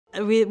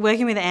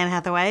Working with Anne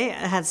Hathaway,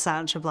 I had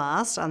such a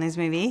blast on this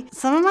movie.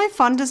 Some of my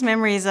fondest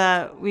memories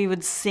are we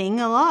would sing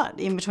a lot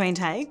in between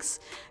takes.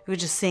 We would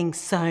just sing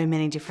so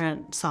many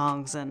different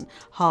songs and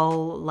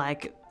whole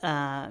like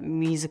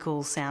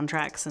musical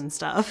soundtracks and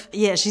stuff.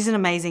 Yeah, she's an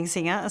amazing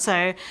singer,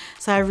 so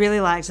I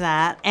really liked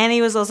that.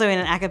 Annie was also in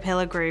an a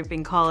cappella group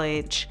in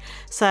college,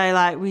 so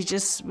like we'd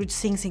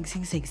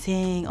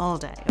sing all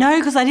day. No,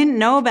 because I didn't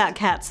know about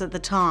Cats at the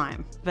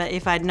time, but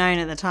if I'd known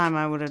at the time,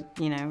 I would have,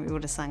 you know, we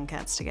would have sung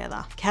Cats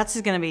together. Cats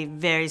is going to be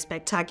very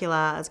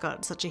spectacular. It's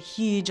got such a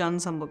huge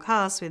ensemble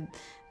cast with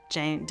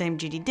Dame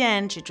Judi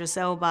Dench, Idris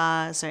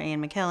Elba, Sir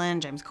Ian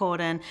McKellen, James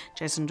Corden,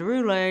 Jason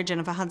Derulo,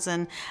 Jennifer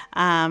Hudson,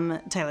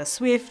 Taylor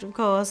Swift, of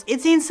course.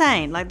 It's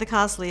insane. Like, the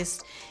cast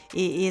list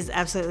is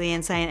absolutely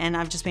insane, and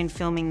I've just been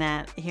filming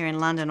that here in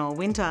London all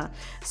winter.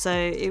 So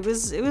it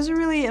was a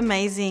really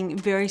amazing,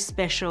 very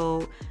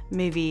special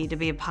movie to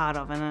be a part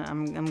of, and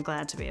I'm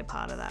glad to be a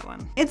part of that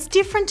one. It's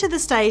different to the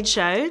stage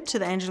show, to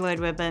the Andrew Lloyd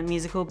Webber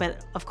musical,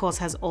 but of course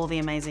has all the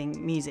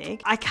amazing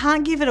music. I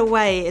can't give it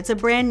away. It's a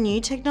brand new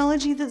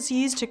technology that's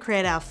used to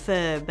create our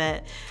fur,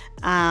 but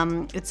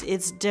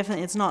it's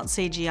definitely, it's not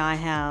CGI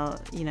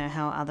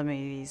how other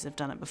movies have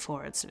done it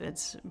before.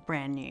 It's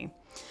brand new.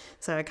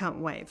 So I can't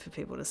wait for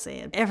people to see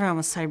it. Everyone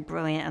was so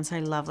brilliant and so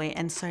lovely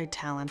and so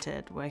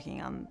talented working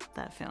on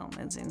that film.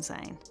 It's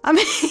insane. I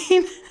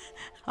mean,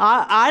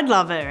 I'd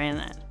love her in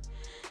it.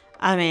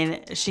 I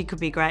mean, she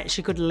could be great.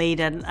 She could lead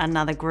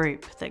another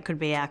group that could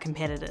be our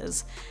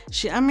competitors.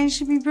 She'd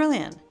be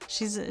brilliant.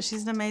 She's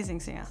an amazing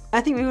singer. I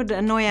think we would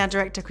annoy our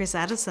director, Chris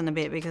Addison, a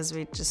bit, because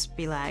we'd just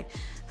be like,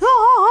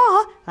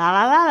 la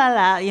la la la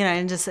la, you know,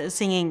 and just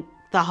singing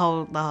the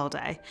whole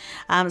day.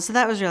 So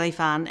that was really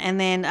fun. And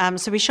then,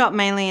 so we shot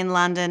mainly in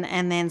London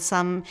and then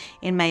some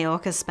in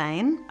Mallorca,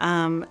 Spain.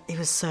 It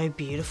was so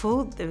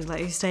beautiful. It was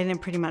like, we stayed in a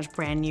pretty much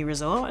brand new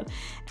resort,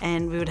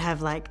 and we would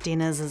have like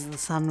dinners as the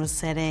sun was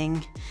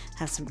setting,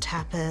 have some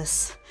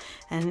tapas,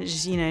 and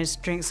just, you know,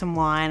 just drink some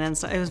wine. And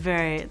so that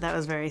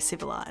was very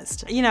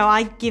civilized. You know,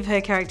 I give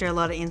her character a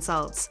lot of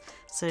insults.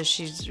 So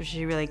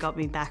she really got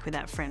me back with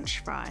that French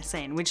fry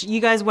scene, which you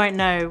guys won't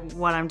know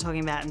what I'm talking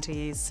about until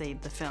you see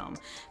the film,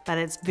 but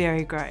it's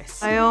very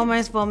gross. I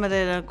almost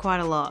vomited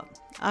quite a lot.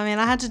 I mean,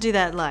 I had to do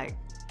that like,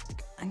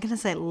 I'm gonna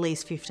say at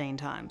least 15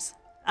 times.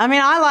 I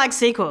mean, I like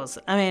sequels.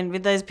 I mean,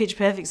 with those Pitch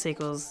Perfect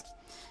sequels,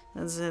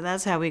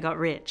 that's how we got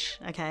rich,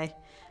 okay?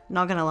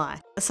 Not gonna lie.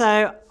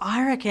 So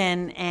I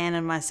reckon Anne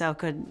and myself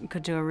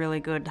could do a really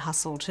good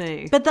hustle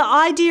too. But the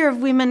idea of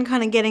women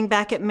kind of getting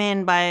back at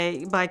men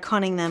by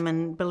conning them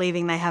and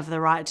believing they have the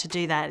right to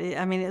do that,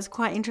 I mean, it's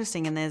quite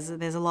interesting, and there's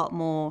a lot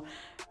more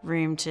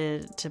room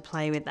to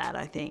play with that,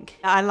 I think.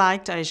 I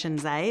liked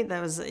Ocean's 8.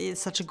 It's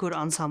such a good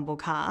ensemble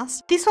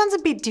cast. This one's a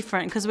bit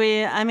different because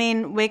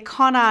we're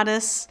con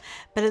artists,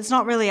 but it's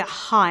not really a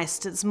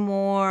heist. It's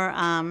more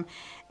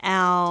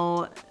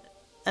our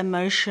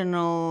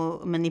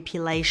emotional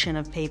manipulation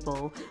of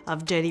people,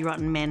 of dirty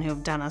rotten men who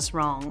have done us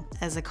wrong.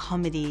 As a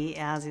comedy,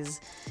 ours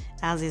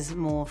is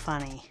more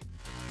funny.